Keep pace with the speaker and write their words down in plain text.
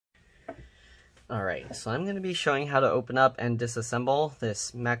Alright, so I'm going to be showing how to open up and disassemble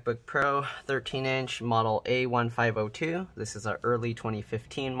this MacBook Pro 13-inch model A1502. This is an early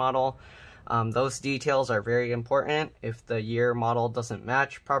 2015 model. Those details are very important. If the year model doesn't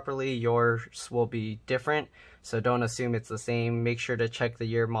match properly, yours will be different. So don't assume it's the same. Make sure to check the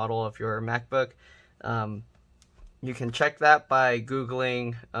year model of your MacBook. You can check that by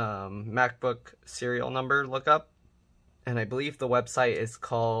Googling MacBook serial number lookup. And I believe the website is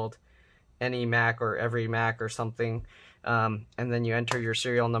called Any Mac or Every Mac or something, and then you enter your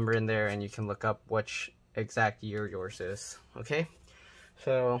serial number in there and you can look up which exact year yours is. Okay,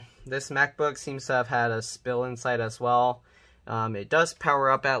 so this MacBook seems to have had a spill inside as well. It does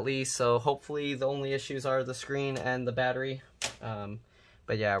power up at least, so hopefully the only issues are the screen and the battery,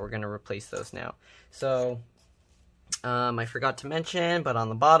 but yeah, we're gonna replace those now. So I forgot to mention, but on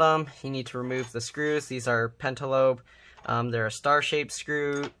the bottom you need to remove the screws. These are pentalobe. They're a star-shaped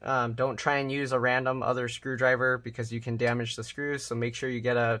screw. Don't try and use a random other screwdriver because you can damage the screws, so make sure you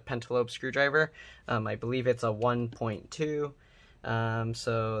get a pentalobe screwdriver. I believe it's a 1.2,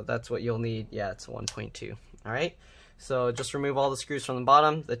 so that's what you'll need. Yeah, it's a 1.2. Alright, so just remove all the screws from the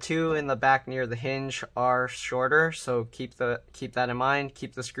bottom. The two in the back near the hinge are shorter, so keep that in mind.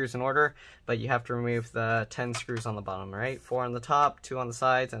 Keep the screws in order, but you have to remove the 10 screws on the bottom. Alright, 4 on the top, 2 on the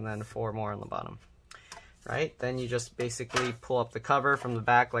sides, and then 4 more on the bottom. Right, then you just basically pull up the cover from the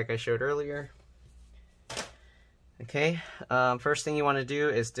back like I showed earlier. Okay, first thing you want to do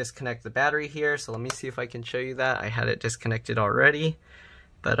is disconnect the battery here. So let me see if I can show you that. I had it disconnected already,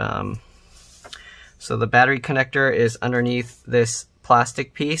 but so the battery connector is underneath this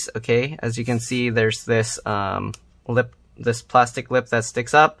plastic piece. Okay, as you can see, there's this this plastic lip that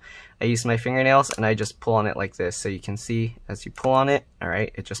sticks up. I use my fingernails and I just pull on it like this, so you can see as you pull on it, all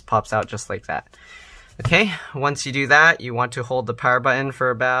right, it just pops out just like that. Okay, once you do that, you want to hold the power button for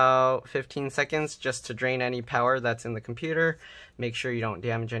about 15 seconds just to drain any power that's in the computer. Make sure you don't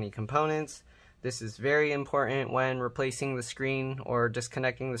damage any components. This is very important when replacing the screen or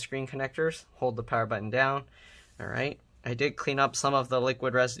disconnecting the screen connectors. Hold the power button down. Alright, I did clean up some of the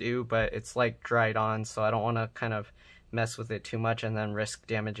liquid residue, but it's like dried on, so I don't want to kind of mess with it too much and then risk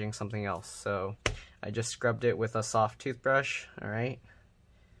damaging something else. So I just scrubbed it with a soft toothbrush. Alright.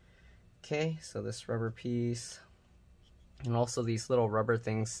 Okay, so this rubber piece, and also these little rubber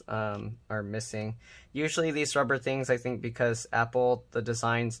things are missing. Usually these rubber things, I think because Apple, the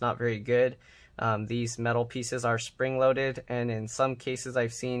design's not very good, these metal pieces are spring-loaded, and in some cases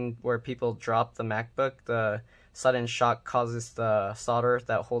I've seen where people drop the MacBook, the sudden shock causes the solder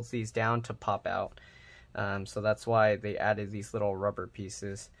that holds these down to pop out. So that's why they added these little rubber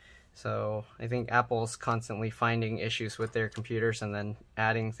pieces. So I think Apple's constantly finding issues with their computers and then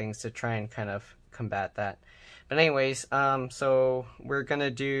adding things to try and kind of combat that. But anyways, so we're gonna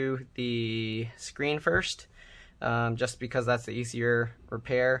do the screen first, just because that's the easier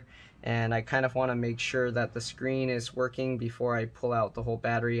repair, and I kind of want to make sure that the screen is working before I pull out the whole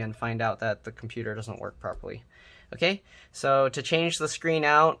battery and find out that the computer doesn't work properly. Okay, so to change the screen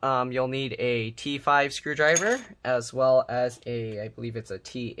out, you'll need a T5 screwdriver as well as I believe it's a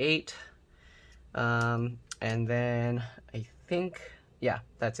T8, and then I think, yeah,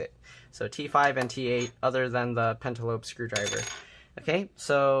 that's it. So T5 and T8 other than the pentalobe screwdriver. Okay,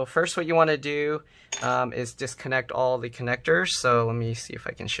 so first what you want to do is disconnect all the connectors. So let me see if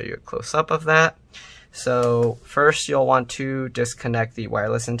I can show you a close-up of that. So first you'll want to disconnect the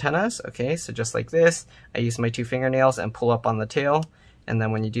wireless antennas. Okay, so just like this, I use my 2 fingernails and pull up on the tail, and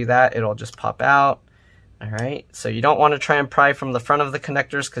then when you do that, it'll just pop out. Alright, so you don't want to try and pry from the front of the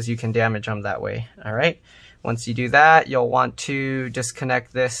connectors because you can damage them that way. Alright, once you do that, you'll want to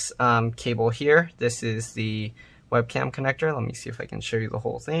disconnect this cable here. This is the webcam connector. Let me see if I can show you the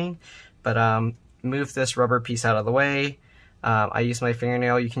whole thing, but move this rubber piece out of the way. I use my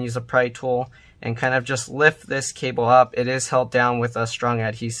fingernail. You can use a pry tool and kind of just lift this cable up. It is held down with a strong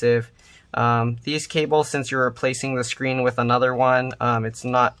adhesive. These cables, since you're replacing the screen with another one, it's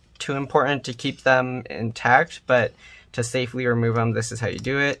not too important to keep them intact, but to safely remove them, this is how you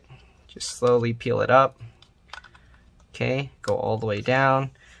do it. Just slowly peel it up. Okay, go all the way down.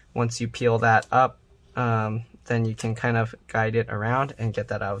 Once you peel that up, then you can kind of guide it around and get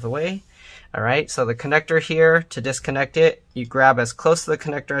that out of the way. Alright, so the connector here, to disconnect it, you grab as close to the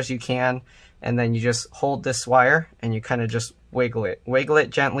connector as you can, and then you just hold this wire and you kind of just wiggle it. Wiggle it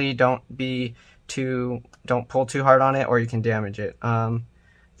gently, don't pull too hard on it or you can damage it.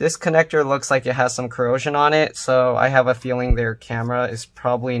 This connector looks like it has some corrosion on it, so I have a feeling their camera is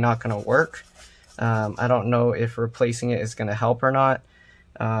probably not going to work. I don't know if replacing it is going to help or not.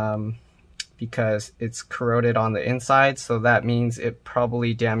 because it's corroded on the inside, so that means it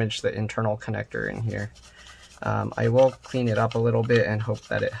probably damaged the internal connector in here. I will clean it up a little bit and hope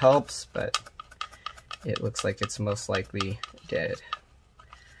that it helps, but it looks like it's most likely dead.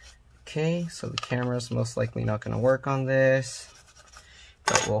 Okay, so the camera's most likely not going to work on this,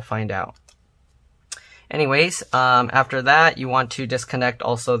 but we'll find out. Anyways, after that, you want to disconnect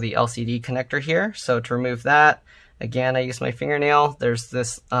also the LCD connector here. So to remove that, again, I use my fingernail. There's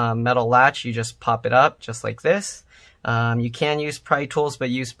this metal latch. You just pop it up just like this. You can use pry tools, but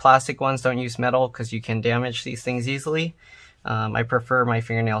use plastic ones. Don't use metal because you can damage these things easily. I prefer my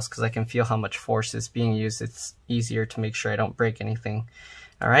fingernails because I can feel how much force is being used. It's easier to make sure I don't break anything.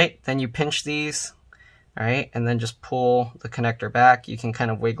 All right, then you pinch these, all right, and then just pull the connector back. You can kind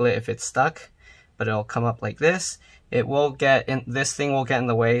of wiggle it if it's stuck, but it'll come up like this. It will get in, this thing will get in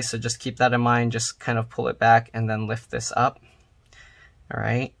the way, so just keep that in mind. Just kind of pull it back and then lift this up. All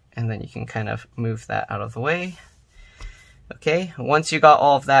right, and then you can kind of move that out of the way. Okay, once you got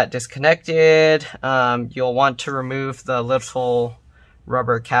all of that disconnected, you'll want to remove the little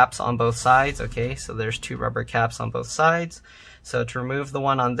rubber caps on both sides. Okay, so there's 2 rubber caps on both sides. So to remove the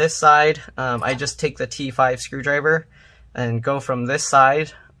one on this side, I just take the T5 screwdriver and go from this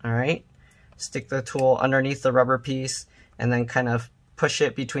side, all right, stick the tool underneath the rubber piece and then kind of push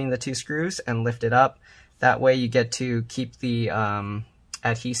it between the 2 screws and lift it up. That way you get to keep the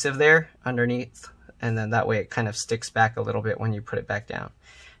adhesive there underneath, and then that way it kind of sticks back a little bit when you put it back down.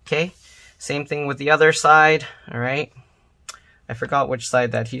 Okay, same thing with the other side, all right. I forgot which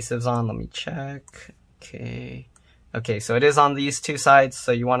side the adhesive's on, let me check. Okay, so it is on these 2 sides,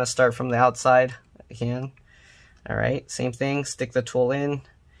 so you want to start from the outside again. All right, same thing, stick the tool in,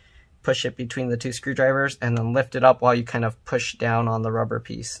 push it between the 2 screwdrivers, and then lift it up while you kind of push down on the rubber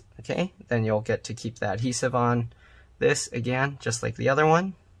piece. Okay, then you'll get to keep the adhesive on this again, just like the other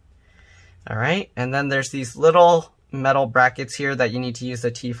one. All right, and then there's these little metal brackets here that you need to use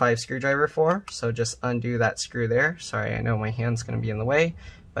the T5 screwdriver for, so just undo that screw there. Sorry, I know my hand's going to be in the way,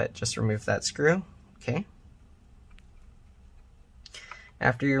 but just remove that screw. Okay.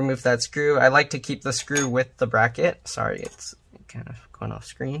 After you remove that screw, I like to keep the screw with the bracket. Sorry, it's kind of going off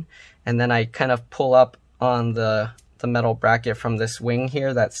screen. And then I kind of pull up on the metal bracket from this wing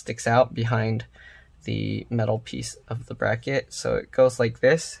here that sticks out behind the metal piece of the bracket. So it goes like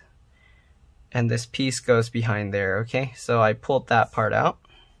this, and this piece goes behind there, okay? So I pulled that part out,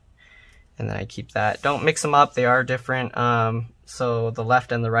 and then I keep that. Don't mix them up, they are different. So the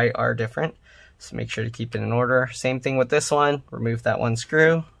left and the right are different. So make sure to keep it in order. Same thing with this one. Remove that one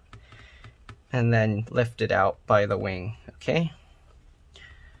screw and then lift it out by the wing, okay?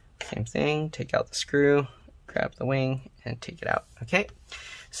 Same thing, take out the screw, grab the wing and take it out, okay?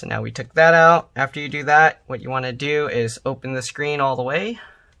 So now we took that out. After you do that, what you want to do is open the screen all the way.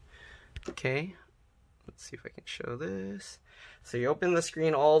 Okay, let's see if I can show this. So you open the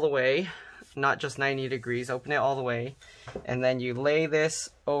screen all the way, not just 90 degrees, open it all the way, and then you lay this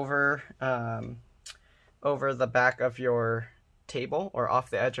over over the back of your table, or off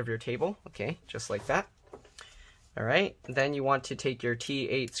the edge of your table, okay, just like that. All right, then you want to take your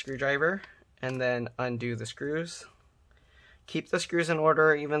T8 screwdriver and then undo the screws. Keep the screws in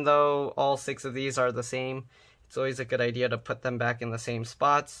order, even though all 6 of these are the same. It's always a good idea to put them back in the same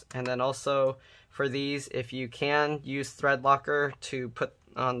spots. And then also for these, if you can, use thread locker to put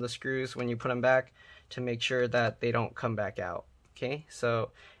on the screws when you put them back to make sure that they don't come back out. Okay,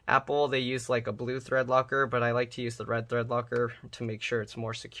 so Apple, they use like a blue thread locker, but I like to use the red thread locker to make sure it's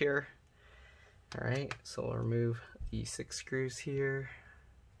more secure. All right, so we'll remove the 6 screws here.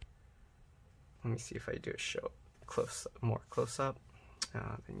 Let me see if I do a show more close up.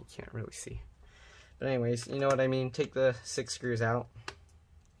 Then you can't really see. But anyways, you know what I mean. Take the 6 screws out.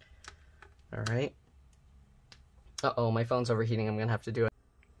 All right. Uh-oh, my phone's overheating. I'm gonna have to do it.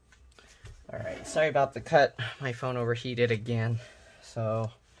 All right, sorry about the cut. My phone overheated again. So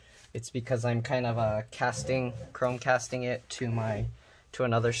it's because I'm kind of Chromecasting it to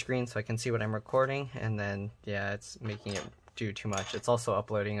another screen so I can see what I'm recording, and then yeah, it's making it do too much. It's also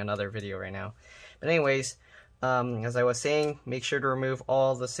uploading another video right now. But anyways, as I was saying, make sure to remove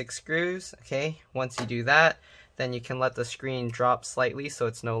all the 6 screws, okay? Once you do that, then you can let the screen drop slightly so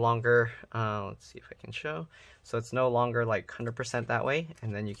it's no longer, let's see if I can show, so it's no longer like 100% that way,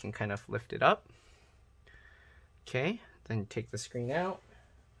 and then you can kind of lift it up. Okay, then you take the screen out.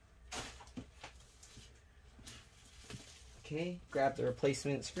 Okay, grab the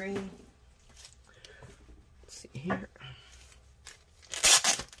replacement screen. Let's see here.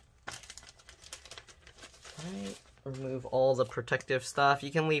 Alright, remove all the protective stuff.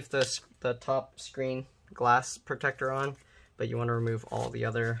 You can leave the top screen glass protector on, but you want to remove all the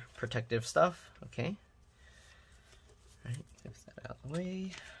other protective stuff. Okay. All right, move that out of the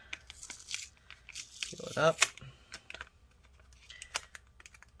way. Peel it up.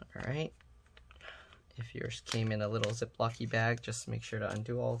 All right. If yours came in a little Ziploc-y bag, just make sure to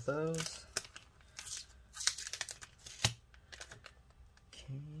undo all of those.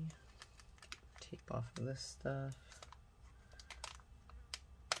 Okay. Tape off of this stuff.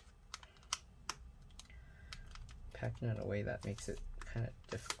 Packing it away, that makes it kind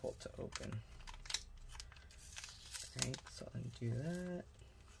of difficult to open. Alright, so undo that.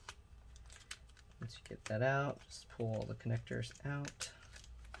 Once you get that out, just pull all the connectors out.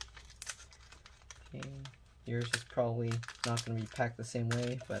 Okay, yours is probably not going to be packed the same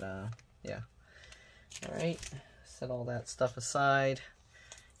way, but yeah. Alright, set all that stuff aside.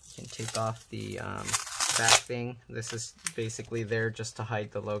 You can take off the back thing. This is basically there just to hide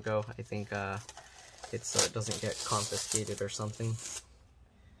the logo. I think it's so it doesn't get confiscated or something.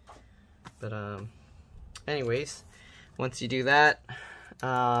 But anyways, once you do that,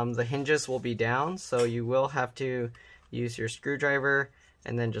 the hinges will be down, so you will have to use your screwdriver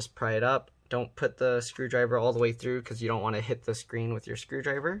and then just pry it up. Don't put the screwdriver all the way through because you don't want to hit the screen with your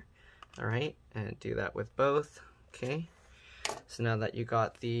screwdriver. Alright, and do that with both. Okay, so now that you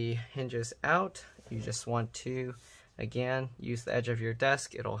got the hinges out, you just want to, again, use the edge of your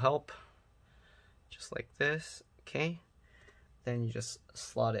desk. It'll help. Just like this. Okay, then you just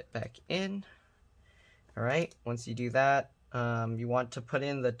slot it back in. Alright, once you do that, you want to put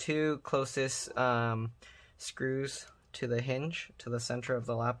in the two closest screws to the hinge, to the center of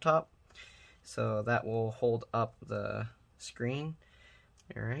the laptop. So that will hold up the screen.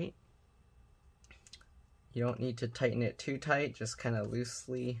 Alright. You don't need to tighten it too tight, just kind of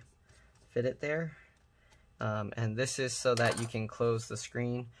loosely fit it there. And this is so that you can close the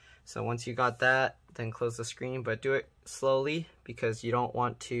screen. So once you got that, then close the screen, but do it slowly because you don't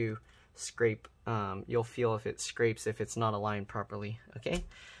want to scrape. You'll feel if it scrapes if it's not aligned properly. Okay,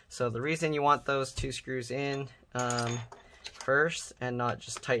 so the reason you want those two screws in first and not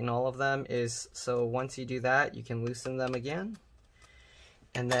just tighten all of them is so once you do that, you can loosen them again.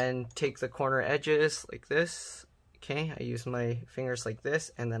 And then take the corner edges like this. Okay, I use my fingers like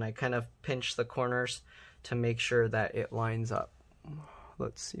this, and then I kind of pinch the corners to make sure that it lines up.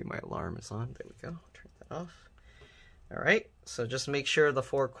 Let's see, my alarm is on. There we go. Turn that off. Alright, so just make sure the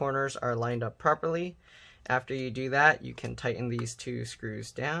four corners are lined up properly. After you do that, you can tighten these two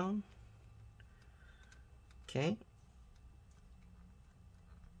screws down. Okay.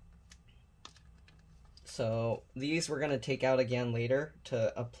 So these we're going to take out again later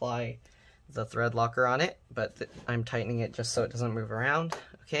to apply the thread locker on it, but I'm tightening it just so it doesn't move around.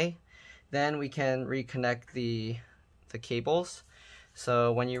 Okay, then we can reconnect the cables.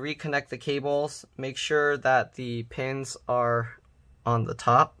 So when you reconnect the cables, make sure that the pins are on the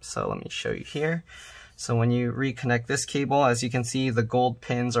top. So let me show you here. So when you reconnect this cable, as you can see, the gold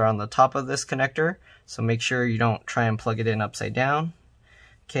pins are on the top of this connector. So make sure you don't try and plug it in upside down.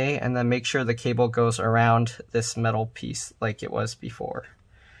 Okay, and then make sure the cable goes around this metal piece like it was before.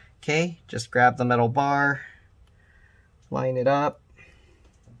 Okay, just grab the metal bar, line it up.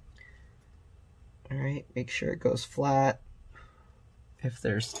 Alright, make sure it goes flat. If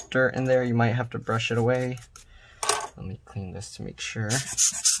there's dirt in there, you might have to brush it away. Let me clean this to make sure.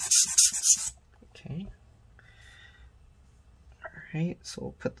 Okay. Alright, so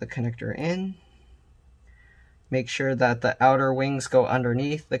we'll put the connector in. Make sure that the outer wings go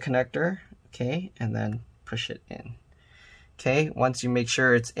underneath the connector, okay, and then push it in. Okay, once you make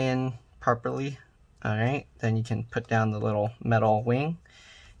sure it's in properly, alright, then you can put down the little metal wing,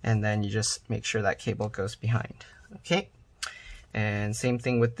 and then you just make sure that cable goes behind, okay? And same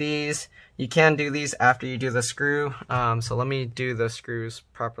thing with these. You can do these after you do the screw, so let me do the screws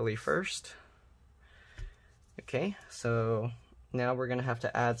properly first. Okay, so now we're gonna have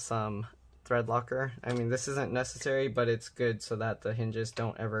to add some thread locker. I mean, this isn't necessary, but it's good so that the hinges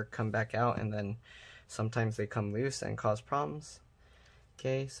don't ever come back out, and then sometimes they come loose and cause problems.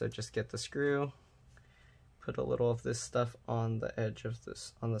 Okay, so just get the screw, put a little of this stuff on the edge of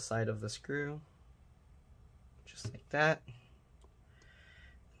this, on the side of the screw, just like that,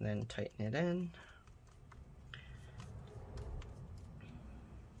 and then tighten it in.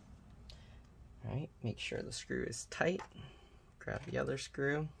 Alright, make sure the screw is tight. Grab the other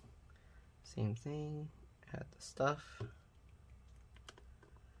screw. Same thing, add the stuff,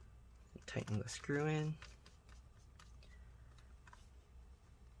 tighten the screw in.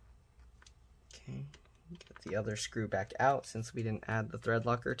 Okay, get the other screw back out since we didn't add the thread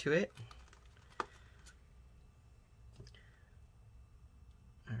locker to it.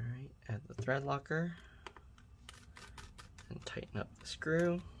 Alright, add the thread locker. and tighten up the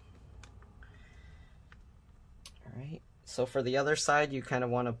screw. All right, so for the other side, you kind of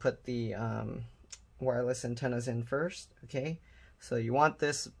want to put the wireless antennas in first, okay? So you want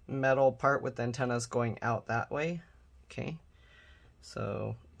this metal part with the antennas going out that way, okay?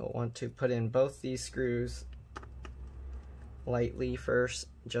 So you'll want to put in both these screws lightly first,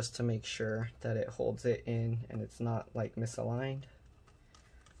 just to make sure that it holds it in and it's not like misaligned.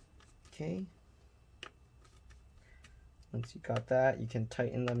 Okay. Once you got that, you can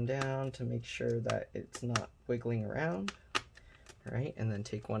tighten them down to make sure that it's not wiggling around. All right, and then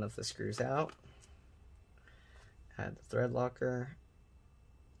take one of the screws out. Add the thread locker.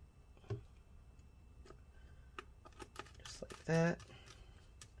 Just like that.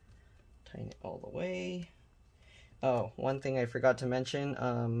 Tighten it all the way. Oh, one thing I forgot to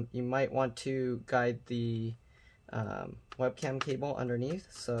mention, you might want to guide the webcam cable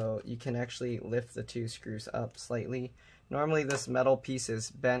underneath, so you can actually lift the two screws up slightly. Normally this metal piece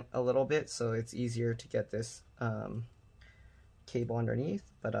is bent a little bit, so it's easier to get this cable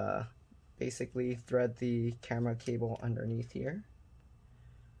underneath, but basically thread the camera cable underneath here.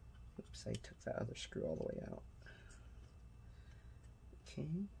 Oops, I took that other screw all the way out. Okay,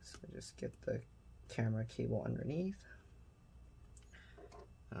 so just get the camera cable underneath.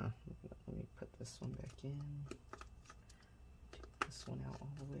 Let me put this one back in. Take this one out all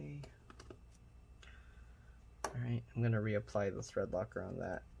the way. Alright, I'm going to reapply the thread locker on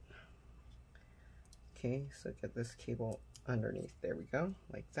that. Okay, so get this cable underneath. There we go,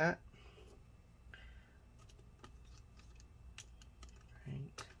 like that.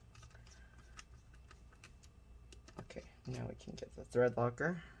 Alright. Okay, now we can get the thread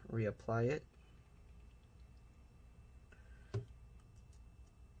locker, reapply it.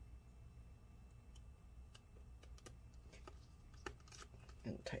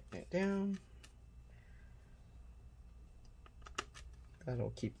 And tighten it down.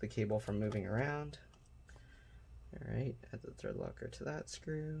 That'll keep the cable from moving around. Alright, add the thread locker to that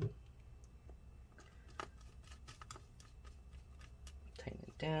screw. Tighten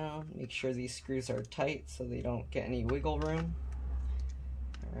it down. Make sure these screws are tight so they don't get any wiggle room.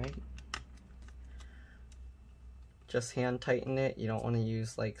 Alright. Just hand tighten it. You don't want to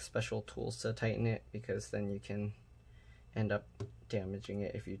use like special tools to tighten it, because then you can end up damaging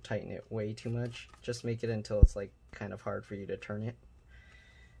it if you tighten it way too much. Just make it until it's like kind of hard for you to turn it.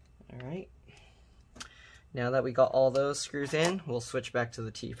 Alright, now that we got all those screws in, we'll switch back to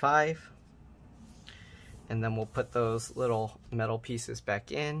the T5, and then we'll put those little metal pieces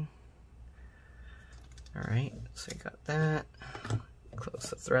back in. Alright, so I got that. Close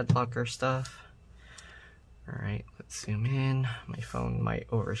the thread locker stuff. Alright, let's zoom in. My phone might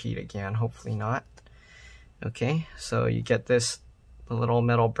overheat again, hopefully not. Okay, so you get this little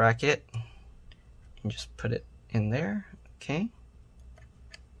metal bracket and just put it in there, okay?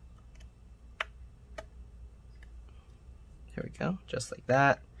 There we go, just like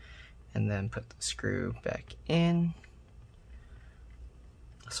that. And then put the screw back in.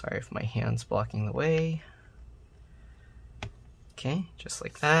 Sorry if my hand's blocking the way. Okay, just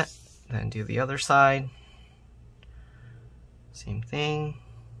like that. Then do the other side. Same thing.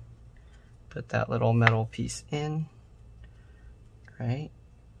 Put that little metal piece in. Right,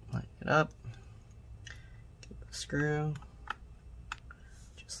 line it up. Get the screw.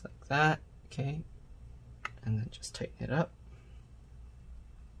 Just like that, okay. And then just tighten it up.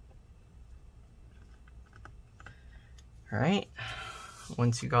 Alright,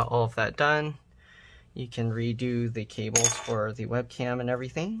 once you got all of that done, you can redo the cables for the webcam and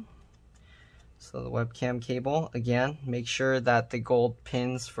everything. So the webcam cable, again, make sure that the gold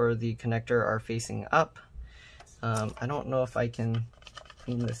pins for the connector are facing up. I don't know if I can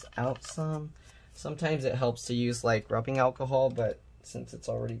clean this out some. Sometimes it helps to use like rubbing alcohol, but since it's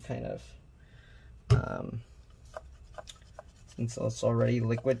already kind of, since it's already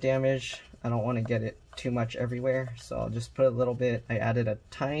liquid damage, I don't want to get it too much everywhere, so I'll just put a little bit. I added a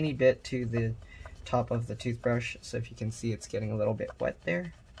tiny bit to the top of the toothbrush, so if you can see, it's getting a little bit wet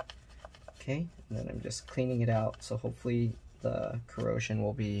there. Okay, and then I'm just cleaning it out, so hopefully the corrosion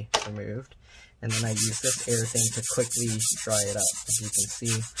will be removed. And then I use this air thing to quickly dry it up. As you can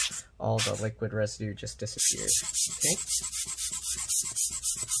see, all the liquid residue just disappeared. Okay.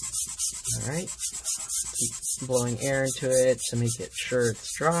 Alright. Keep blowing air into it to make it sure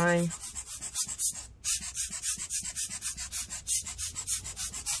it's dry.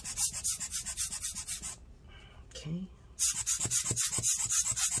 Okay.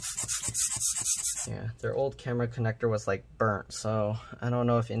 Yeah, their old camera connector was like burnt, so I don't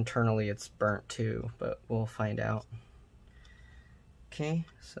know if internally it's burnt too, but we'll find out. Okay,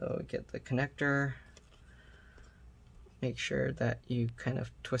 so get the connector, make sure that you kind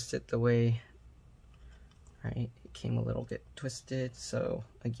of twist it the way, right, it came a little bit twisted. So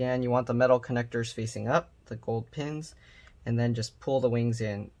again, you want the metal connectors facing up, the gold pins, and then just pull the wings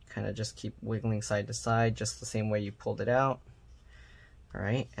in, kind of just keep wiggling side to side, just the same way you pulled it out. All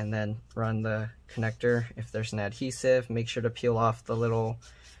right, and then run the connector. If there's an adhesive, make sure to peel off the little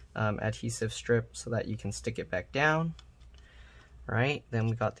adhesive strip so that you can stick it back down. All right, then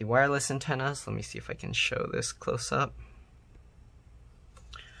we got the wireless antennas. Let me see if I can show this close up.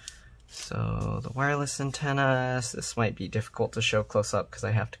 So the wireless antennas, this might be difficult to show close up because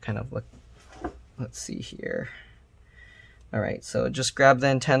I have to kind of look. Let's see here. All right, so just grab the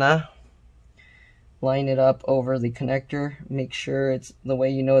antenna, line it up over the connector, make sure it's the way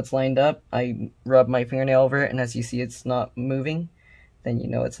you know it's lined up. I rub my fingernail over it, and as you see it's not moving, then you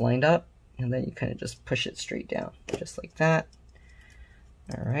know it's lined up, and then you kind of just push it straight down, just like that.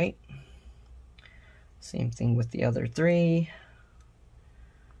 All right, same thing with the other three.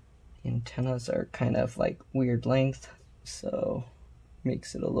 The antennas are kind of like weird length, so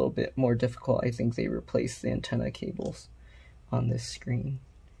makes it a little bit more difficult. I think they replaced the antenna cables on this screen.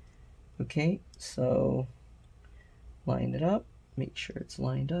 Okay, so line it up, make sure it's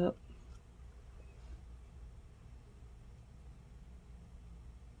lined up.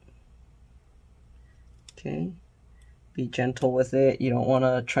 Okay, be gentle with it. You don't want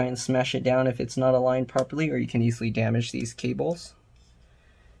to try and smash it down if it's not aligned properly, or you can easily damage these cables.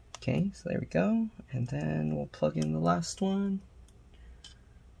 Okay, so there we go, and then we'll plug in the last one.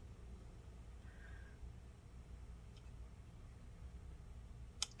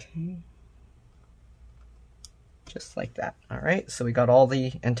 Okay, just like that. All right, so we got all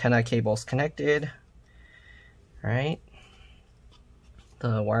the antenna cables connected. All right,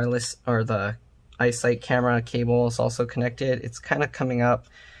 the wireless or the eyesight camera cable is also connected. It's kind of coming up.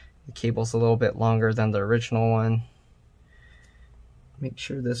 The cable's a little bit longer than the original one. Make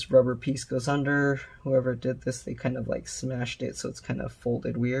sure this rubber piece goes under. Whoever did this, they kind of like smashed it, so it's kind of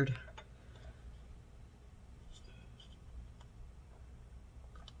folded weird.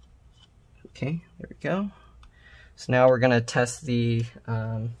 Okay, there we go. So now we're gonna test the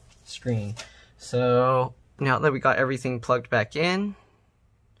screen. So now that we got everything plugged back in,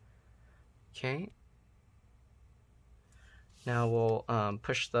 okay, now we'll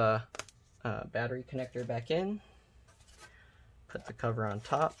push the battery connector back in, put the cover on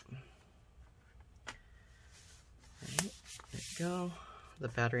top. All right, there we go. The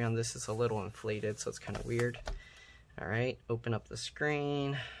battery on this is a little inflated, so it's kind of weird. All right, open up the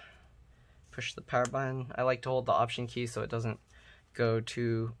screen. Push the power button. I like to hold the option key so it doesn't go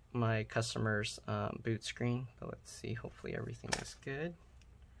to my customer's boot screen. But let's see, hopefully everything is good.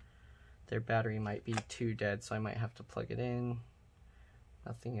 Their battery might be too dead, so I might have to plug it in.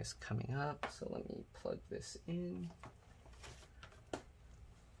 Nothing is coming up, so let me plug this in.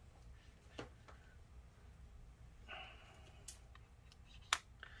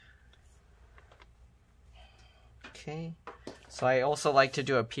 Okay. So I also like to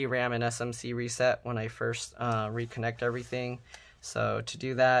do a PRAM and SMC reset when I first reconnect everything. So to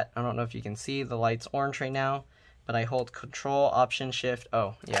do that, I don't know if you can see, the light's orange right now, but I hold Control, Option, Shift.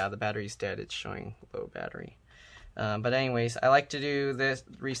 Oh, yeah, the battery's dead. It's showing low battery. But anyways, I like to do this,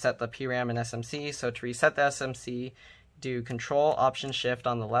 reset the PRAM and SMC. So to reset the SMC, do Control, Option, Shift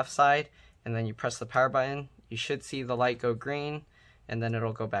on the left side, and then you press the power button. You should see the light go green, and then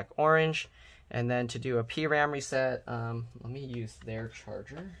it'll go back orange. And then to do a PRAM reset, let me use their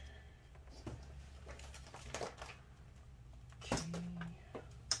charger. Okay.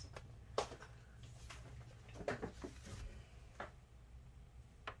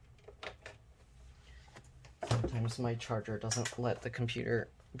 Sometimes my charger doesn't let the computer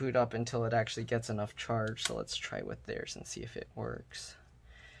boot up until it actually gets enough charge, so let's try with theirs and see if it works.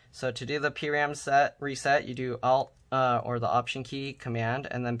 So to do the PRAM reset, you do Alt or the Option key, Command,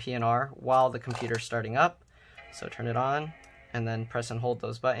 and then P and R while the computer's starting up. So turn it on, and then press and hold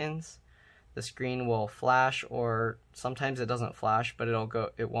those buttons. The screen will flash, or sometimes it doesn't flash, but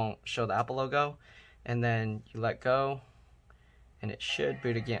it won't show the Apple logo. And then you let go, and it should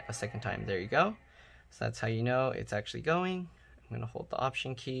boot again a second time. There you go. So that's how you know it's actually going. I'm gonna hold the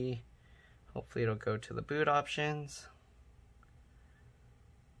Option key. Hopefully it'll go to the boot options.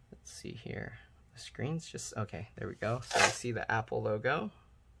 Let's see here. The screen's just, okay, there we go. So I see the Apple logo.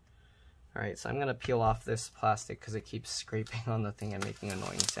 All right, so I'm gonna peel off this plastic because it keeps scraping on the thing and making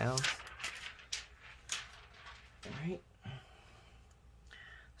annoying sounds. All right.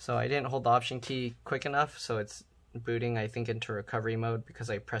 So I didn't hold the Option key quick enough, so it's booting, I think, into recovery mode because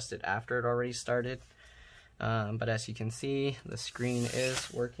I pressed it after it already started. But as you can see, the screen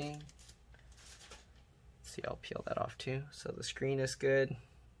is working. Let's let's see, I'll peel that off too. So the screen is good.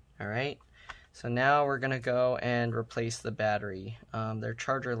 All right. So now we're gonna go and replace the battery. Their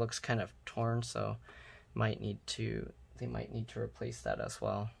charger looks kind of torn, so they might need to replace that as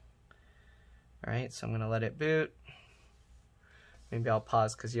well. All right, so I'm gonna let it boot. Maybe I'll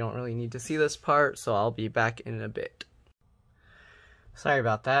pause because you don't really need to see this part, so I'll be back in a bit. Sorry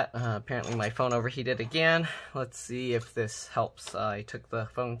about that. Apparently my phone overheated again. Let's see if this helps. I took the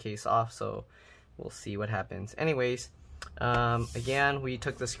phone case off, so we'll see what happens. Anyways, again, we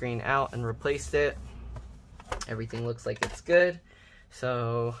took the screen out and replaced it. Everything looks like it's good.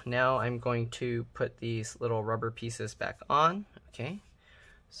 So now I'm going to put these little rubber pieces back on. Okay,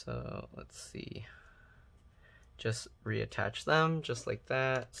 so let's see. Just reattach them just like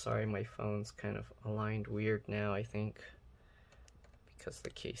that. Sorry, my phone's kind of aligned weird now, I think, because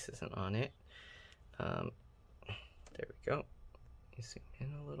the case isn't on it. There we go. Zoom in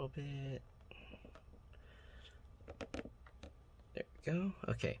a little bit. There we go.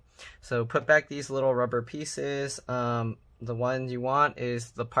 Okay, so put back these little rubber pieces. The one you want is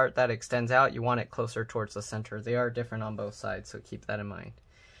the part that extends out. You want it closer towards the center. They are different on both sides, so keep that in mind.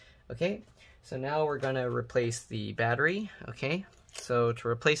 Okay, so now we're going to replace the battery. Okay, so to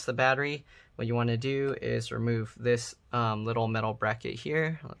replace the battery, what you want to do is remove this little metal bracket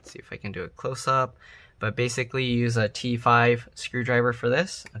here. Let's see if I can do it close up. But basically use a T5 screwdriver for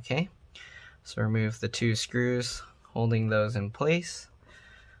this. Okay, so remove the 2 screws holding those in place.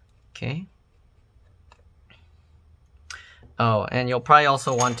 Okay. Oh, and you'll probably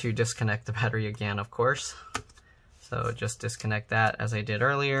also want to disconnect the battery again, of course. So just disconnect that as I did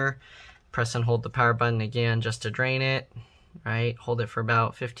earlier. Press and hold the power button again just to drain it. Right, hold it for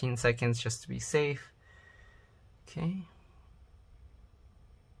about 15 seconds just to be safe. Okay.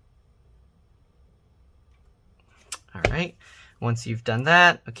 All right, once you've done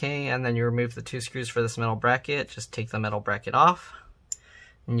that, okay, and then you remove the 2 screws for this metal bracket, just take the metal bracket off.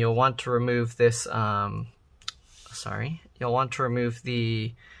 And you'll want to remove this, you'll want to remove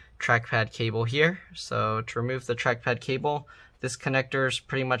the trackpad cable here. So to remove the trackpad cable, this connector is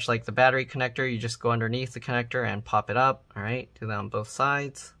pretty much like the battery connector. You just go underneath the connector and pop it up. All right, do that on both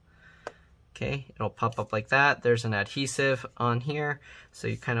sides. Okay, it'll pop up like that. There's an adhesive on here, so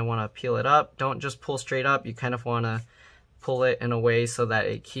you kind of want to peel it up. Don't just pull straight up. You kind of want to pull it in a way so that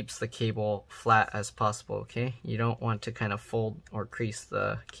it keeps the cable flat as possible. Okay, you don't want to kind of fold or crease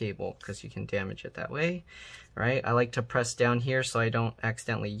the cable because you can damage it that way. All right, I like to press down here so I don't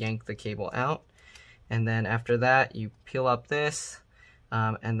accidentally yank the cable out. And then after that, you peel up this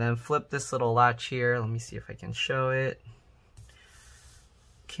and then flip this little latch here. Let me see if I can show it.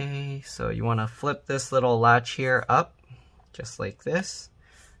 Okay, so you want to flip this little latch here up, just like this.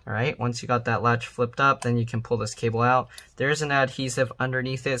 All right, once you got that latch flipped up, then you can pull this cable out. There's an adhesive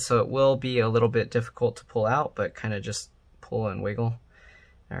underneath it, so it will be a little bit difficult to pull out, but kind of just pull and wiggle.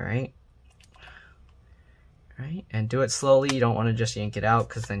 All right. All right, and do it slowly. You don't want to just yank it out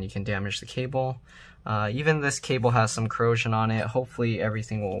because then you can damage the cable. Even this cable has some corrosion on it. Hopefully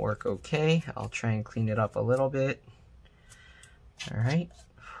everything will work okay. I'll try and clean it up a little bit. All right.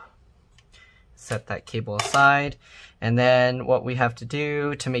 Set that cable aside. And then what we have to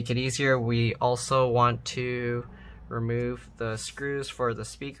do to make it easier, we also want to remove the screws for the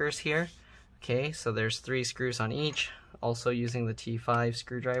speakers here. Okay, so there's 3 screws on each, also using the T5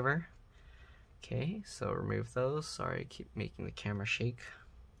 screwdriver. Okay, so remove those. Sorry, I keep making the camera shake.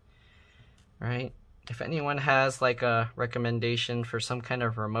 Right. If anyone has like a recommendation for some kind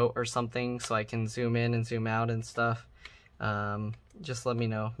of remote or something so I can zoom in and zoom out and stuff, just let me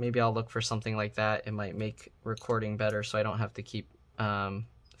know. Maybe I'll look for something like that. It might make recording better so I don't have to keep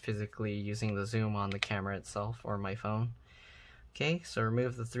physically using the zoom on the camera itself or my phone. Okay, so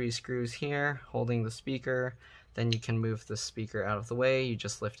remove the 3 screws here holding the speaker. Then you can move the speaker out of the way. You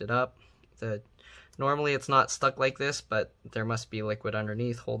just lift it up. Normally it's not stuck like this, but there must be liquid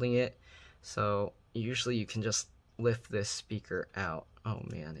underneath holding it. So usually you can just lift this speaker out. Oh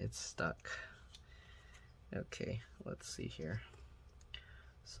man, it's stuck. Okay, let's see here.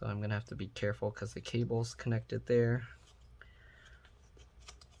 So I'm gonna have to be careful because the cable's connected there.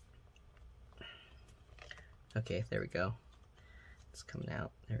 Okay, there we go. It's coming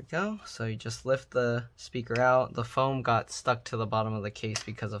out. There we go. So you just lift the speaker out. The foam got stuck to the bottom of the case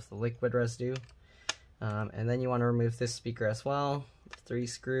because of the liquid residue. And then you want to remove this speaker as well. 3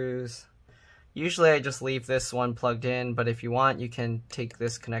 screws. Usually I just leave this one plugged in, but if you want, you can take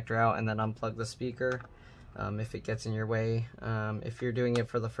this connector out and then unplug the speaker if it gets in your way. If you're doing it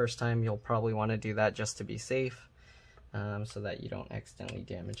for the first time, you'll probably want to do that just to be safe, so that you don't accidentally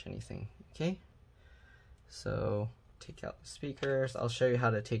damage anything. Okay, so take out the speakers. I'll show you how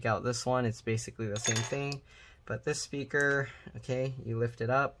to take out this one. It's basically the same thing, but this speaker, okay, you lift it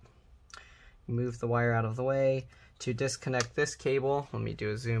up, move the wire out of the way. To disconnect this cable, let me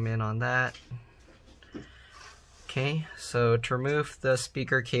do a zoom in on that. Okay, so to remove the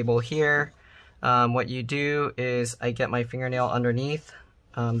speaker cable here, what you do is I get my fingernail underneath.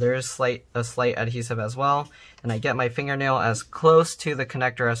 There is a slight adhesive as well, and I get my fingernail as close to the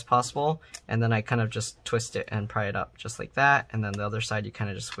connector as possible, and then I kind of just twist it and pry it up just like that, and then the other side you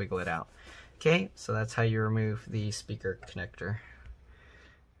kind of just wiggle it out. Okay, so that's how you remove the speaker connector.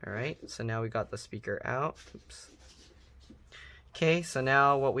 Alright, so now we got the speaker out. Oops. Okay, so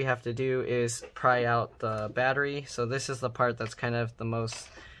now what we have to do is pry out the battery. So this is the part that's kind of the most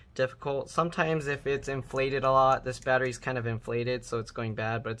difficult. Sometimes if it's inflated a lot, this battery's kind of inflated, so it's going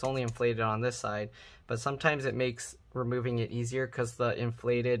bad, but it's only inflated on this side. But sometimes it makes removing it easier because the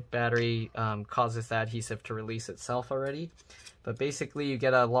inflated battery causes the adhesive to release itself already. But basically you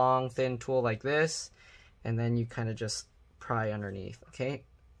get a long thin tool like this, and then you kind of just pry underneath. Okay,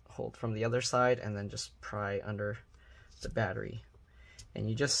 hold from the other side and then just pry under the battery, and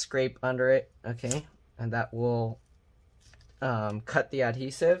you just scrape under it, okay, and that will cut the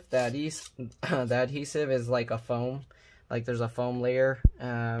adhesive. The adhesive is like a foam, like there's a foam layer,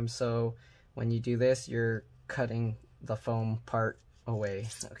 so when you do this, you're cutting the foam part away,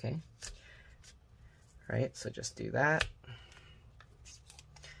 okay. Right, so just do that.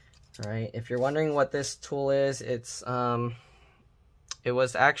 Alright, if you're wondering what this tool is, it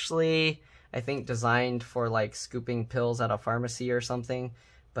was actually, I think, designed for like scooping pills at a pharmacy or something,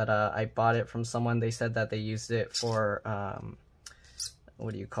 but I bought it from someone. They said that they used it for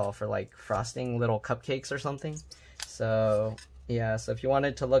what do you call, for like frosting little cupcakes or something. So yeah, so if you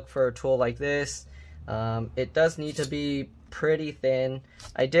wanted to look for a tool like this, it does need to be pretty thin.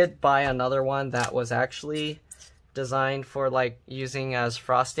 I did buy another one that was actually designed for like using as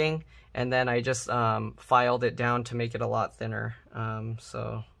frosting, and then I just filed it down to make it a lot thinner.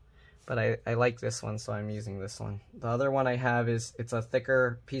 But I like this one, so I'm using this one. The other one I have it's a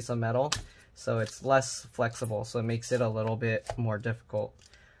thicker piece of metal, so it's less flexible, so it makes it a little bit more difficult.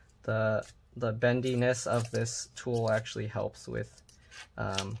 The bendiness of this tool actually helps with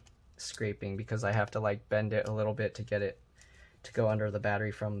scraping, because I have to like bend it a little bit to get it to go under the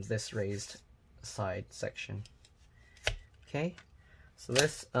battery from this raised side section. Okay. So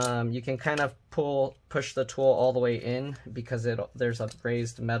this, you can kind of push the tool all the way in, because there's a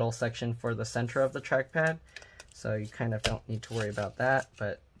raised metal section for the center of the trackpad. So you kind of don't need to worry about that,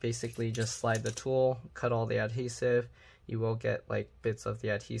 but basically just slide the tool, cut all the adhesive. You will get like bits of the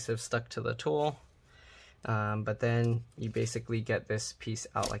adhesive stuck to the tool. But then you basically get this piece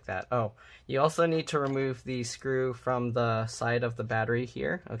out like that. Oh, you also need to remove the screw from the side of the battery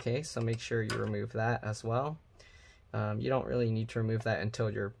here. Okay, so make sure you remove that as well. You don't really need to remove that until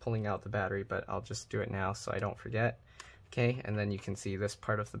you're pulling out the battery, but I'll just do it now so I don't forget. Okay, and then you can see this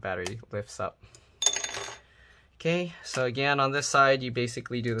part of the battery lifts up. Okay, so again on this side you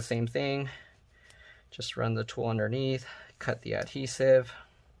basically do the same thing. Just run the tool underneath, cut the adhesive.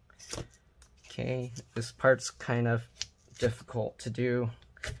 Okay, this part's kind of difficult to do.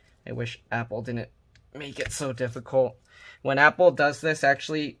 I wish Apple didn't make it so difficult. When Apple does this,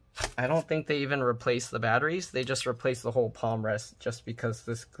 actually, I don't think they even replace the batteries. They just replace the whole palm rest, just because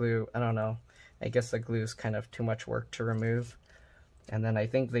this glue, I don't know, I guess the glue is kind of too much work to remove. And then I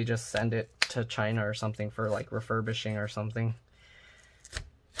think they just send it to China or something for like refurbishing or something.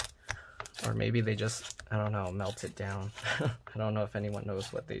 Or maybe they just, I don't know, melt it down. I don't know if anyone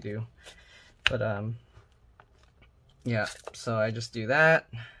knows what they do. But yeah, so I just do that.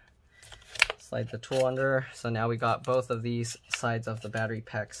 Slide the tool under. So now we got both of these sides of the battery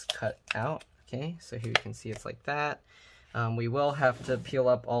packs cut out. Okay, so here you can see it's like that. We will have to peel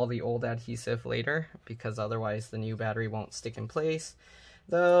up all the old adhesive later, because otherwise the new battery won't stick in place.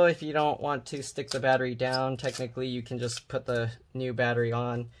 Though if you don't want to stick the battery down, technically you can just put the new battery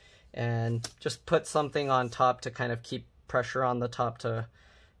on and just put something on top to kind of keep pressure on the top to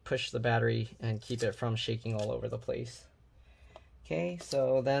push the battery and keep it from shaking all over the place. Okay,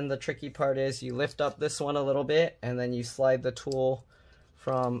 so then the tricky part is you lift up this one a little bit, and then you slide the tool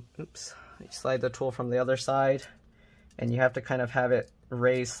from, the other side, and you have to kind of have it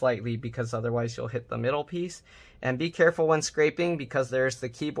raised slightly, because otherwise you'll hit the middle piece. And be careful when scraping, because there's the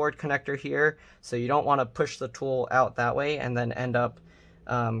keyboard connector here, so you don't want to push the tool out that way and then end up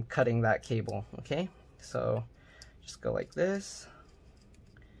cutting that cable. Okay, so just go like this.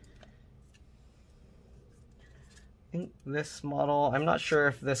 I think this model, I'm not sure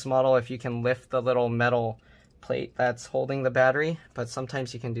if this model, if you can lift the little metal plate that's holding the battery, but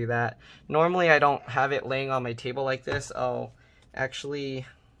sometimes you can do that. Normally I don't have it laying on my table like this. I'll actually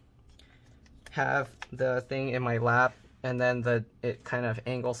have the thing in my lap, and then it kind of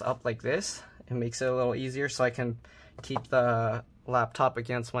angles up like this. It makes it a little easier so I can keep the laptop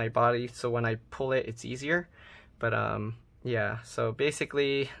against my body, so when I pull it, it's easier. But yeah, so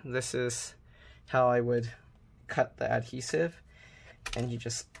basically this is how I would cut the adhesive, and you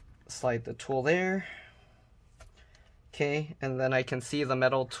just slide the tool there. Okay, and then I can see the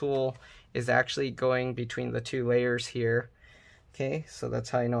metal tool is actually going between the two layers here. Okay, so that's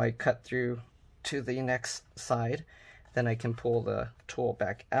how I know I cut through to the next side. Then I can pull the tool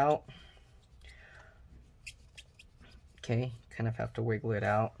back out. Okay, kind of have to wiggle it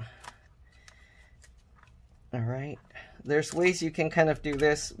out. All right, there's ways you can kind of do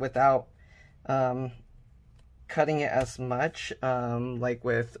this without cutting it as much, like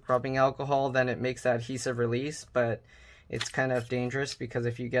with rubbing alcohol, then it makes the adhesive release, but it's kind of dangerous because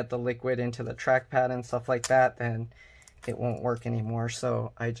if you get the liquid into the trackpad and stuff like that, then it won't work anymore.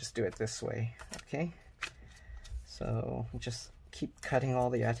 So I just do it this way. Okay, so just keep cutting all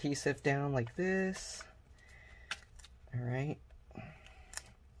the adhesive down like this. All right,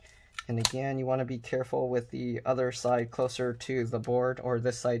 and again, you want to be careful with the other side closer to the board, or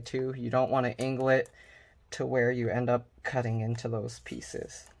this side too. You don't want to angle it to where you end up cutting into those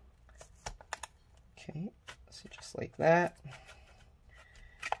pieces. Okay, so just like that.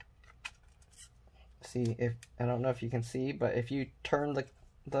 See, if I don't know if you can see, but if you turn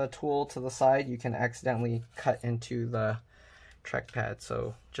the tool to the side, you can accidentally cut into the trackpad.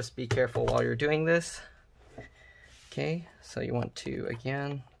 So just be careful while you're doing this. Okay, so you want to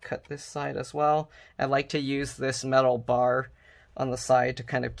again cut this side as well. I like to use this metal bar on the side to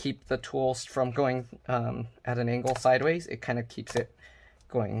kind of keep the tools from going at an angle sideways. It kind of keeps it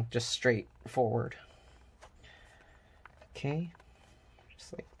going just straight forward. Okay,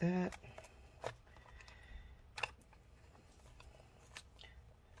 just like that.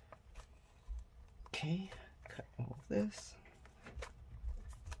 Okay, cut all of this.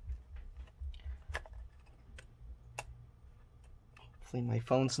 Hopefully my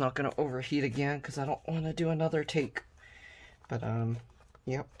phone's not going to overheat again because I don't want to do another take. But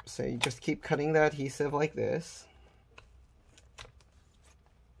yep, so you just keep cutting the adhesive like this.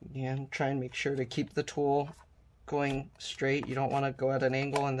 Again, try and make sure to keep the tool going straight. You don't want to go at an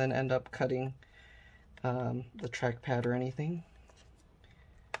angle and then end up cutting the trackpad or anything.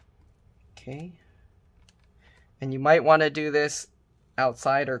 Okay. And you might want to do this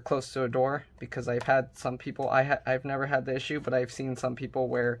outside or close to a door, because I've had some people, I've never had the issue, but I've seen some people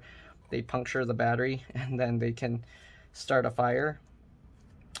where they puncture the battery and then they can start a fire.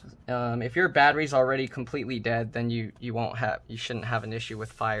 If your battery's already completely dead, then you shouldn't have an issue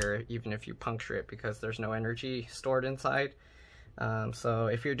with fire even if you puncture it, because there's no energy stored inside. So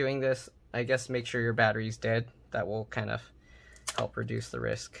if you're doing this, I guess make sure your battery's dead. That will kind of help reduce the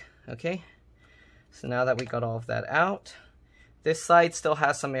risk. Okay, so now that we got all of that out, this side still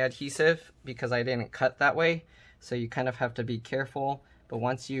has some adhesive because I didn't cut that way, so you kind of have to be careful. But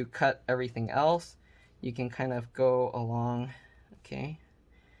once you cut everything else, you can kind of go along, okay,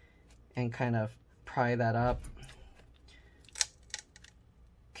 and kind of pry that up.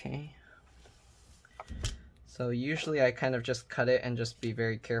 Okay, so usually I kind of just cut it and just be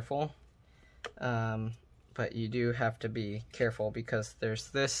very careful, but you do have to be careful because there's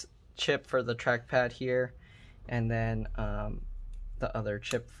this chip for the trackpad here, and then the other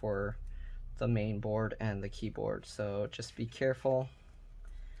chip for the main board and the keyboard, so just be careful.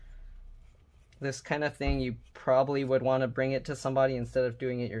 This kind of thing, you probably would want to bring it to somebody instead of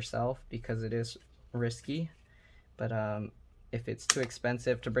doing it yourself because it is risky. But if it's too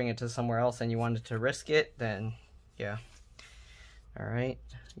expensive to bring it to somewhere else and you wanted to risk it, then yeah. All right.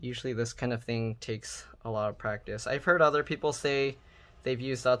 Usually this kind of thing takes a lot of practice. I've heard other people say they've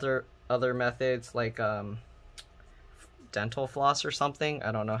used other methods like dental floss or something.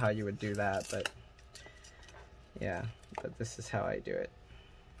 I don't know how you would do that, but yeah. But this is how I do it.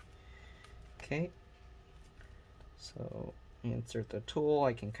 Okay, so insert the tool.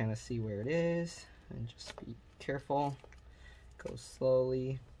 I can kind of see where it is, and just be careful. Go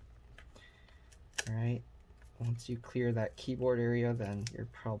slowly. All right, once you clear that keyboard area, then you're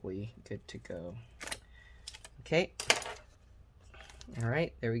probably good to go. Okay, all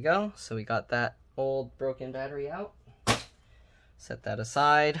right, there we go. So we got that old broken battery out. Set that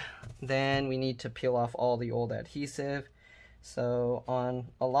aside. Then we need to peel off all the old adhesive. So on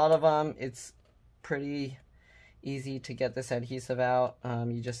a lot of them, it's pretty easy to get this adhesive out.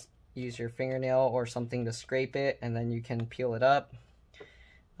 You just use your fingernail or something to scrape it, and then you can peel it up.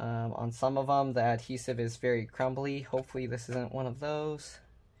 On some of them, the adhesive is very crumbly. Hopefully this isn't one of those.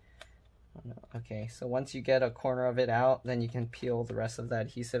 Oh, no. Okay, so once you get a corner of it out, then you can peel the rest of the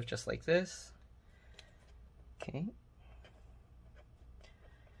adhesive just like this. Okay.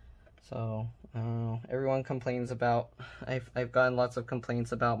 So everyone complains about, I've gotten lots of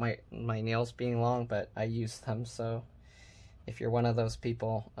complaints about my nails being long, but I use them. So if you're one of those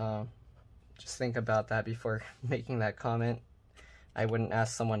people, just think about that before making that comment. I wouldn't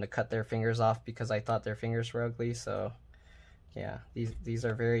ask someone to cut their fingers off because I thought their fingers were ugly. So yeah, these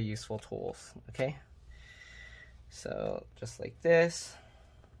are very useful tools. Okay, so just like this.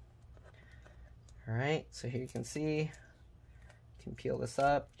 All right, so here you can see, you can peel this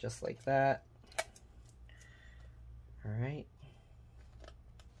up just like that. All right,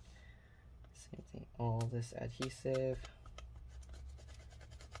 same thing, all this adhesive.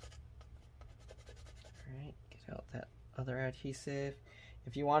 All right, get out that other adhesive.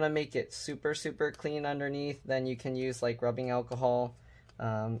 If you want to make it super clean underneath, then you can use like rubbing alcohol.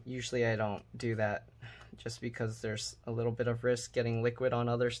 Usually I don't do that just because there's a little bit of risk getting liquid on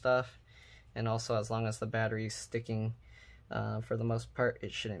other stuff, and also as long as the battery's sticking, for the most part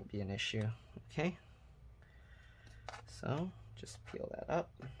it shouldn't be an issue. Okay, so just peel that up.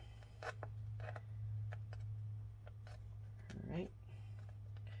 All right,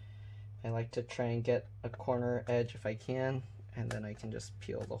 I like to try and get a corner edge if I can, and then I can just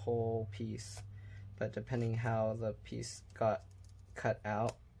peel the whole piece. But depending how the piece got cut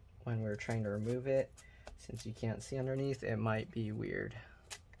out when we're trying to remove it, since you can't see underneath, it might be weird.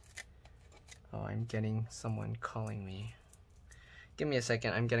 Oh, I'm getting someone calling me. Give me a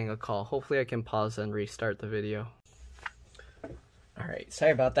second, I'm getting a call. Hopefully I can pause and restart the video. Alright,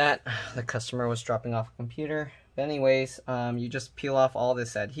 sorry about that. The customer was dropping off a computer. But anyways, you just peel off all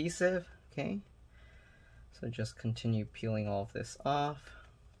this adhesive, okay? So just continue peeling all of this off.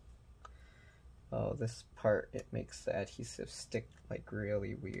 Oh, this part, it makes the adhesive stick like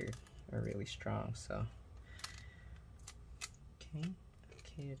really weird or really strong, so. Okay,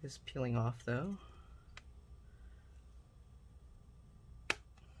 it is peeling off though.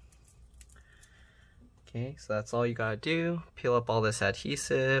 Okay, so that's all you gotta do. Peel up all this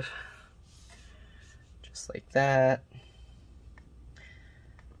adhesive, just like that.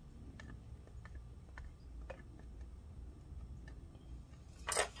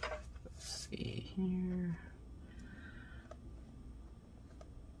 Let's see here.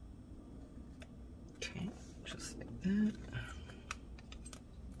 Okay, just like that.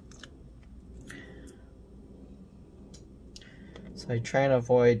 So I try and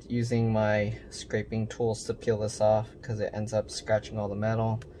avoid using my scraping tools to peel this off because it ends up scratching all the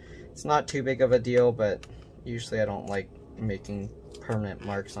metal. It's not too big of a deal, but usually I don't like making permanent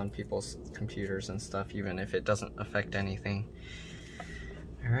marks on people's computers and stuff, even if it doesn't affect anything.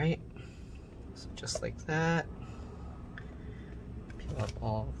 Alright, so just like that. Peel up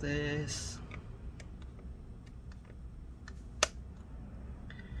all of this.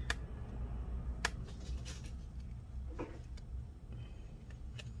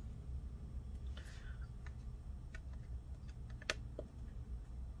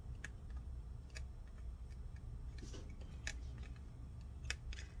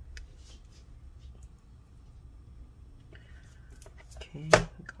 Okay, got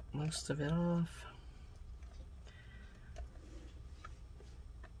most of it off.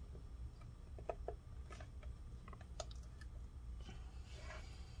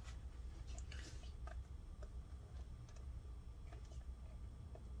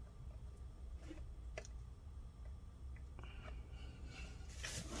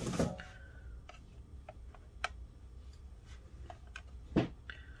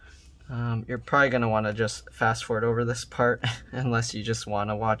 You're probably going to want to just fast forward over this part unless you just want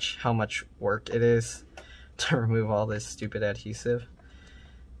to watch how much work it is to remove all this stupid adhesive.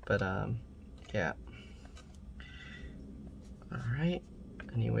 But yeah. Alright,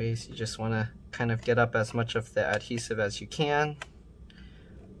 anyways, you just want to kind of get up as much of the adhesive as you can.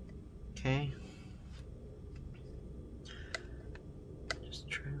 Okay. Just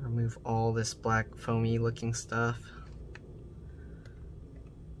try to remove all this black foamy looking stuff.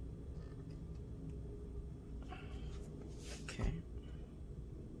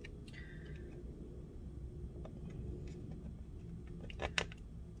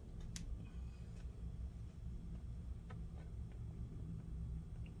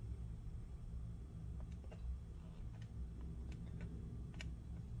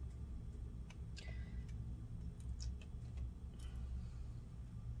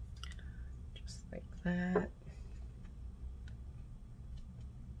 Like that.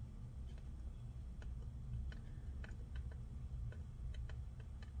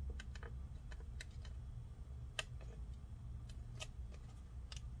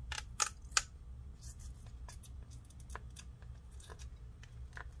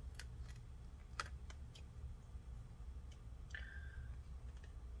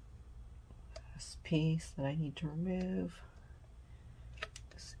 piece that I need to remove,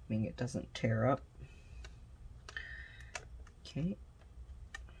 assuming it doesn't tear up. Okay.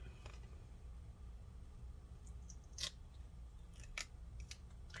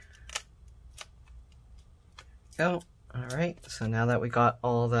 Go. Alright, so now that we got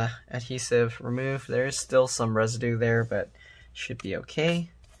all the adhesive removed, there is still some residue there, but should be okay.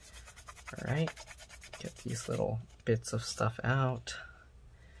 Alright, get these little bits of stuff out.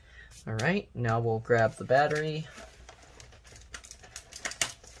 Alright, now we'll grab the battery.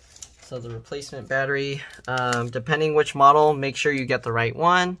 So the replacement battery, depending which model, make sure you get the right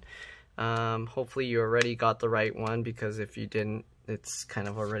one. Hopefully you already got the right one, because if you didn't, it's kind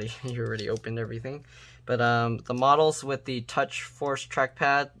of already, you already opened everything. But the models with the touch force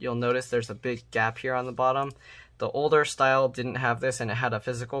trackpad, you'll notice there's a big gap here on the bottom. The older style didn't have this, and it had a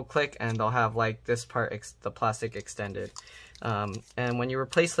physical click, and they'll have like this part, the plastic extended. And when you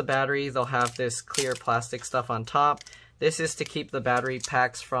replace the battery, they'll have this clear plastic stuff on top. This is to keep the battery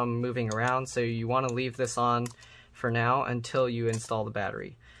packs from moving around, so you want to leave this on for now until you install the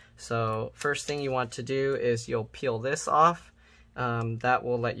battery. So first thing you want to do is you'll peel this off. That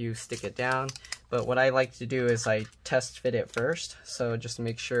will let you stick it down. But what I like to do is I test fit it first. So just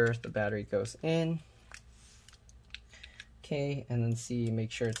make sure the battery goes in. Okay, and then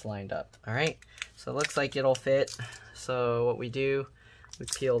make sure it's lined up. All right, so it looks like it'll fit. So what we do, we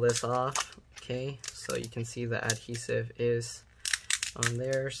peel this off. Okay, so you can see the adhesive is on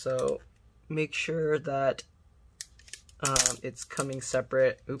there. So make sure that it's coming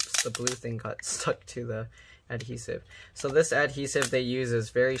separate. Oops, the blue thing got stuck to the adhesive. So this adhesive they use is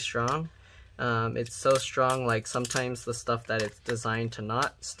very strong. It's so strong, like sometimes the stuff that it's designed to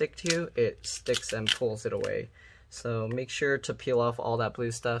not stick to, it sticks and pulls it away. So make sure to peel off all that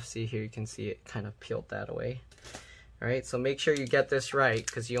blue stuff. See here, you can see it kind of peeled that away. Alright, so make sure you get this right,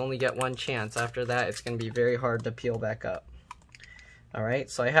 because you only get one chance. After that, it's going to be very hard to peel back up.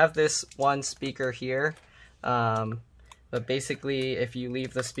 Alright, so I have this one speaker here. But basically, if you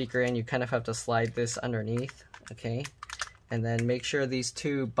leave the speaker in, you kind of have to slide this underneath. Okay, and then make sure these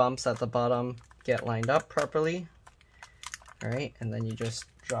two bumps at the bottom get lined up properly. Alright, and then you just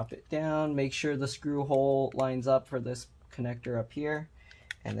drop it down. Make sure the screw hole lines up for this connector up here,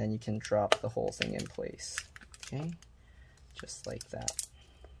 and then you can drop the whole thing in place. Okay, just like that.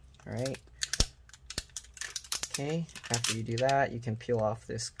 Alright. Okay, after you do that, you can peel off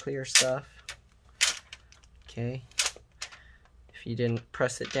this clear stuff. Okay. If you didn't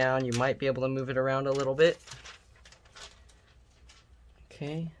press it down, you might be able to move it around a little bit.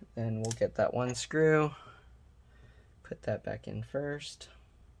 Okay, then we'll get that one screw. Put that back in first.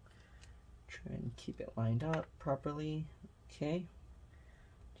 Try and keep it lined up properly. Okay,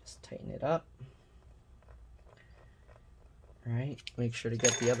 just tighten it up. Alright, make sure to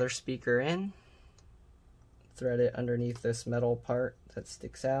get the other speaker in. Thread it underneath this metal part that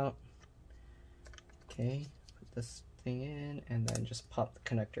sticks out. Okay, put this thing in, and then just pop the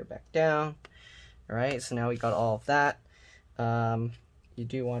connector back down. Alright, so now we got all of that. You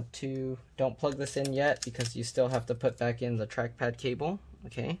do want to, don't plug this in yet, because you still have to put back in the trackpad cable.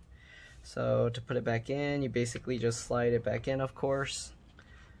 Okay, so to put it back in, you basically just slide it back in, of course,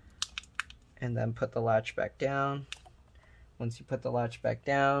 and then put the latch back down. Once you put the latch back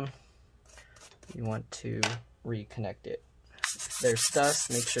down, you want to reconnect it. If there's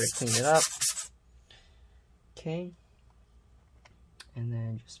dust, make sure to clean it up. Okay, and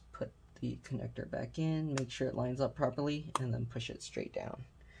then just put the connector back in, make sure it lines up properly, and then push it straight down.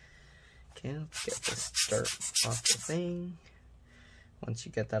 Okay, let's get this dirt off the thing. Once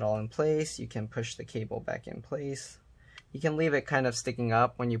you get that all in place, you can push the cable back in place. You can leave it kind of sticking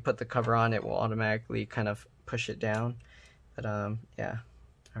up. When you put the cover on, it will automatically kind of push it down. But yeah.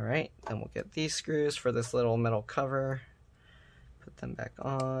 Alright, then we'll get these screws for this little metal cover. Put them back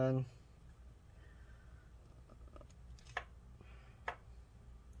on.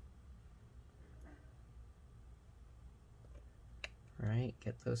 Alright,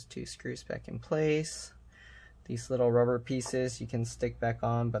 get those two screws back in place. These little rubber pieces you can stick back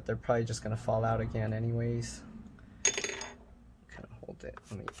on, but they're probably just going to fall out again anyways. Kind of hold it.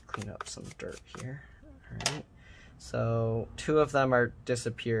 Let me clean up some dirt here. Alright, so two of them are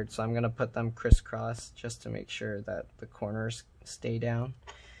disappeared, so I'm going to put them crisscross just to make sure that the corners stay down.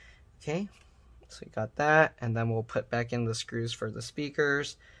 Okay, so we got that, and then we'll put back in the screws for the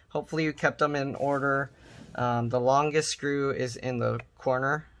speakers. Hopefully you kept them in order. The longest screw is in the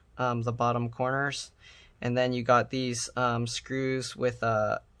corner, the bottom corners, and then you got these screws with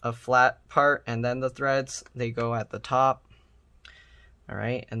a flat part, and then the threads, they go at the top.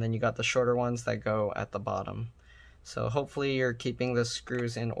 Alright, and then you got the shorter ones that go at the bottom. So hopefully you're keeping the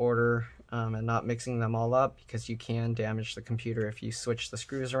screws in order. and not mixing them all up, because you can damage the computer if you switch the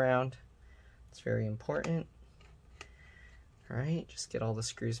screws around. It's very important. All right, just get all the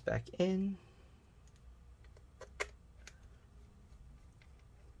screws back in.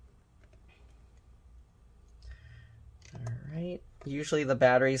 All right, usually the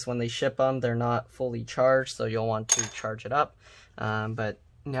batteries, when they ship them, they're not fully charged, so you'll want to charge it up. But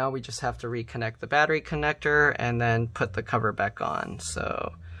now we just have to reconnect the battery connector and then put the cover back on.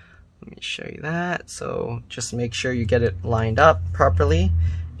 So let me show you that. So just make sure you get it lined up properly.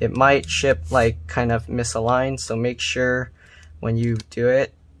 It might ship like kind of misaligned, so make sure when you do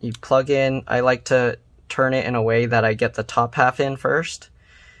it, you plug in. I like to turn it in a way that I get the top half in first.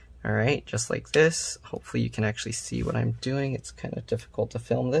 All right, just like this. Hopefully you can actually see what I'm doing. It's kind of difficult to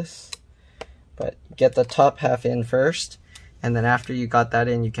film this, but get the top half in first, and then after you got that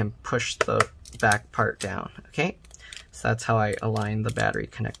in, you can push the back part down. Okay, so that's how I align the battery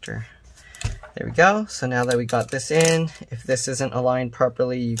connector. There we go. So now that we got this in, if this isn't aligned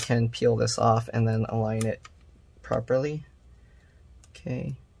properly, you can peel this off and then align it properly.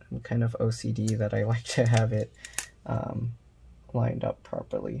 Okay, I'm kind of OCD that I like to have it lined up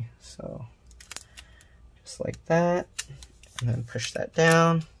properly. So just like that, and then push that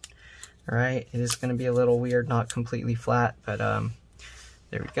down. All right, it is going to be a little weird, not completely flat, but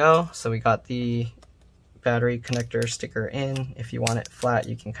there we go. So we got the battery connector sticker in. If you want it flat,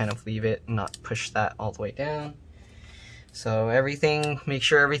 you can kind of leave it and not push that all the way down. So everything, make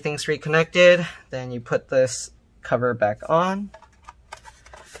sure everything's reconnected. Then you put this cover back on.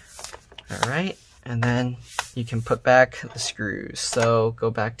 All right, and then you can put back the screws. So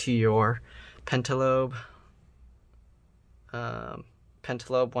go back to your pentalobe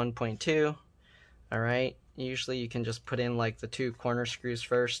 1.2. All right, usually you can just put in like the 2 corner screws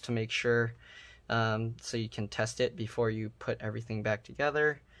first to make sure, so you can test it before you put everything back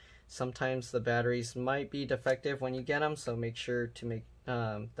together. Sometimes the batteries might be defective when you get them, so make sure to make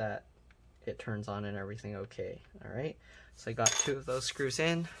that it turns on and everything okay. All right, so I got 2 of those screws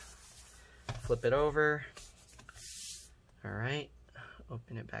in. Flip it over. All right,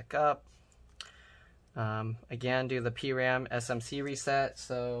 open it back up. Again, do the PRAM SMC reset.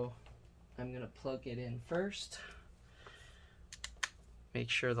 So I'm gonna plug it in first. Make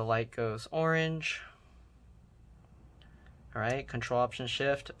sure the light goes orange. All right, Control Option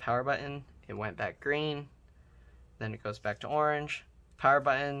Shift, power button. It went back green. Then it goes back to orange. Power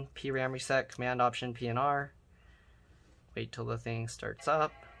button, PRAM reset, Command Option PNR. Wait till the thing starts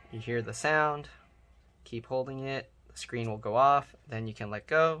up. You hear the sound. Keep holding it. The screen will go off. Then you can let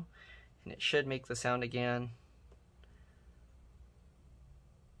go, and it should make the sound again.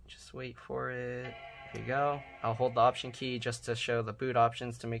 Just wait for it. There you go. I'll hold the Option key just to show the boot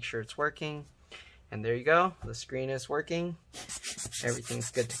options to make sure it's working. And there you go. The screen is working.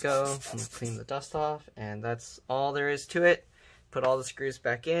 Everything's good to go. I'm gonna clean the dust off, and that's all there is to it. Put all the screws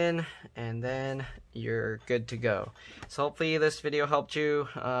back in, and then you're good to go. So hopefully this video helped you.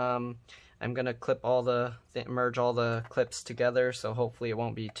 I'm gonna clip all merge all the clips together, so hopefully it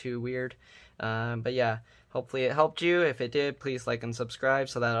won't be too weird. But yeah, hopefully it helped you. If it did, please like and subscribe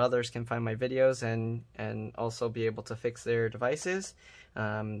so that others can find my videos and also be able to fix their devices.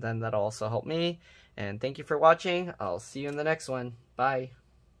 Then that'll also help me. And thank you for watching. I'll see you in the next one. Bye.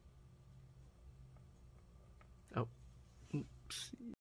 Oh. Oops.